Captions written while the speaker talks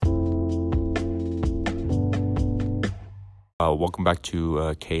Welcome back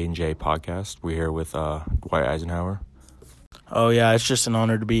to K&J Podcast. We're here with Dwight Eisenhower. Oh, yeah, it's just an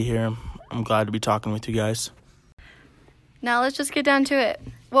honor to be here. I'm glad to be talking with you guys. Now let's just get down to it.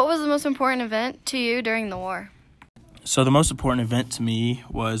 What was the most important event to you during the war? So the most important event to me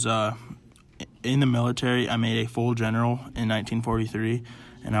was in the military. I made a full general in 1943,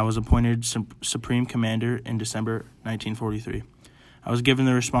 and I was appointed Supreme Commander in December 1943. I was given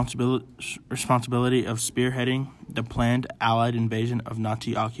the responsibility of spearheading the planned Allied invasion of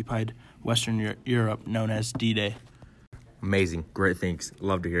Nazi-occupied Western Europe, known as D-Day. Amazing. Great, thanks.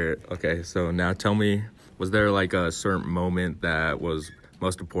 Love to hear it. Okay, so now tell me, was there like a certain moment that was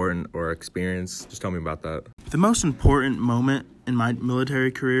most important or experience? Just tell me about that. The most important moment in my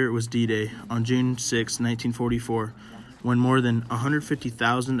military career was D-Day on June 6, 1944, when more than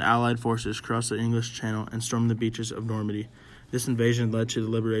 150,000 Allied forces crossed the English Channel and stormed the beaches of Normandy. This invasion led to the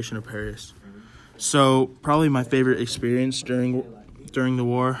liberation of Paris. So probably my favorite experience during the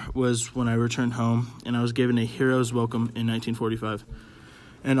war was when I returned home and I was given a hero's welcome in 1945,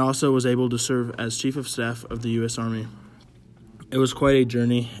 and also was able to serve as Chief of Staff of the U.S. Army. It was quite a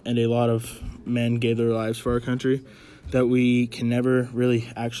journey, and a lot of men gave their lives for our country that we can never really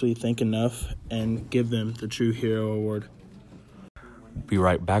actually thank enough and give them the true hero award. Be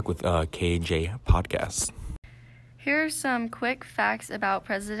right back with K&J Podcast. Here are some quick facts about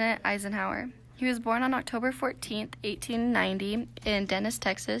President Eisenhower. He was born on October 14th, 1890 in Dennis,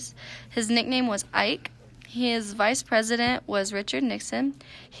 Texas. His nickname was Ike. His vice president was Richard Nixon.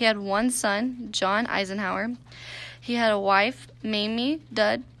 He had one son, John Eisenhower. He had a wife, Mamie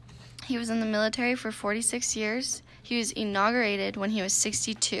Dudd. He was in the military for 46 years. He was inaugurated when he was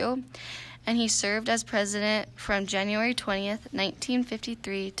 62, and he served as president from January 20th,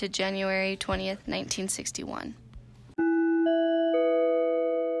 1953 to January 20th, 1961.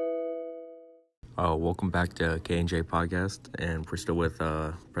 Welcome back to K&J Podcast, and we're still with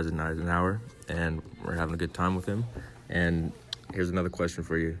President Eisenhower, and we're having a good time with him. And here's another question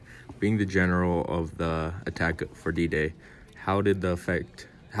for you. Being the general of the attack for D-Day, how did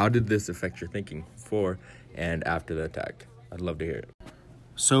this affect your thinking before and after the attack? I'd love to hear it.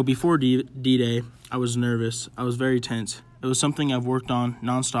 So before D-Day, I was nervous. I was very tense. It was something I've worked on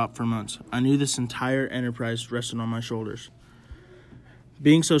nonstop for months. I knew this entire enterprise rested on my shoulders.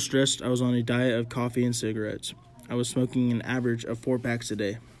 Being so stressed, I was on a diet of coffee and cigarettes. I was smoking an average of 4 packs a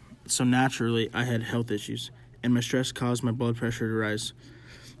day. So naturally, I had health issues, and my stress caused my blood pressure to rise.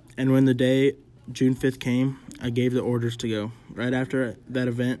 And when the day, June 5th, came, I gave the orders to go. Right after that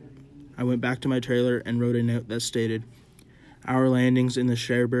event, I went back to my trailer and wrote a note that stated, "Our landings in the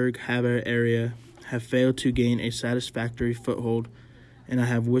Cherbourg-Habe area have failed to gain a satisfactory foothold, and I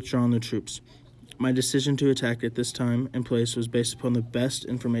have withdrawn the troops. My decision to attack at this time and place was based upon the best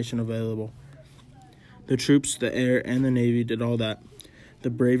information available. The troops, the air, and the Navy did all that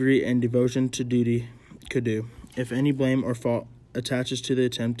the bravery and devotion to duty could do. If any blame or fault attaches to the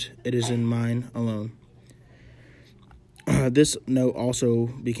attempt, it is in mine alone." This note also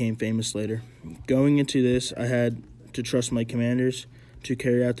became famous later. Going into this, I had to trust my commanders to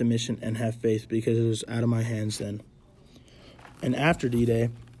carry out the mission and have faith because it was out of my hands then. And after D-Day,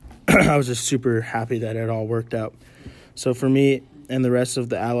 I was just super happy that it all worked out. So for me and the rest of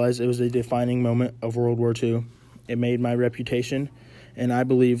the Allies, it was a defining moment of World War II. It made my reputation, and I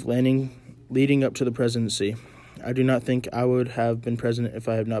believe leading up to the presidency. I do not think I would have been president if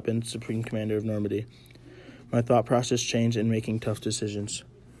I had not been Supreme Commander of Normandy. My thought process changed in making tough decisions.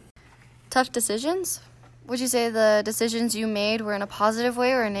 Tough decisions? Would you say the decisions you made were in a positive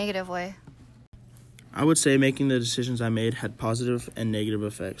way or a negative way? I would say making the decisions I made had positive and negative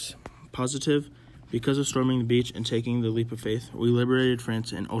effects. Positive, because of storming the beach and taking the leap of faith, we liberated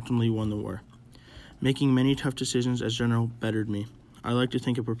France and ultimately won the war. Making many tough decisions as general bettered me. I like to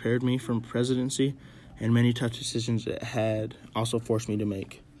think it prepared me for presidency, and many tough decisions it had also forced me to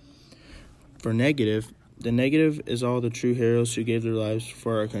make. For negative, the negative is all the true heroes who gave their lives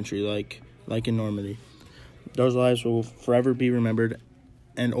for our country, like in Normandy. Those lives will forever be remembered,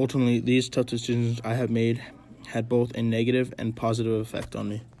 and ultimately these tough decisions I have made had both a negative and positive effect on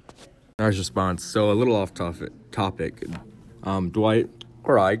me. Nice response. So a little off topic. Dwight,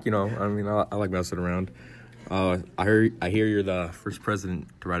 or Ike, I like messing around. I hear you're the first president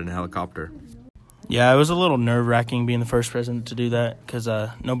to ride in a helicopter. Yeah, it was a little nerve-wracking being the first president to do that because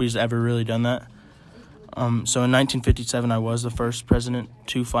nobody's ever really done that. So in 1957, I was the first president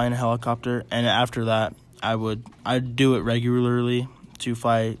to fly in a helicopter, and after that, I'd do it regularly to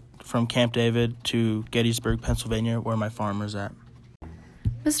fly from Camp David to Gettysburg, Pennsylvania, where my farm was at.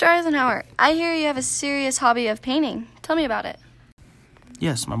 Mr. Eisenhower, I hear you have a serious hobby of painting. Tell me about it.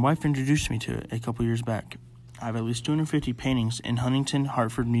 Yes, my wife introduced me to it a couple years back. I have at least 250 paintings in Huntington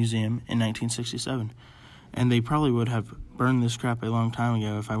Hartford Museum in 1967, and they probably would have burned this crap a long time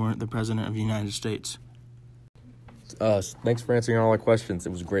ago if I weren't the President of the United States. Thanks for answering all our questions. It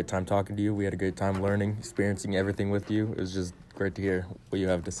was a great time talking to you. We had a great time learning, experiencing everything with you. It was just great to hear what you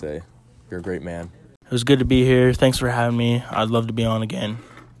have to say. You're a great man. It was good to be here. Thanks for having me. I'd love to be on again.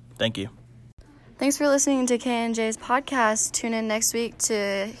 Thank you. Thanks for listening to KNJ's podcast. Tune in next week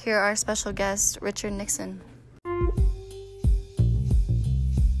to hear our special guest, Richard Nixon.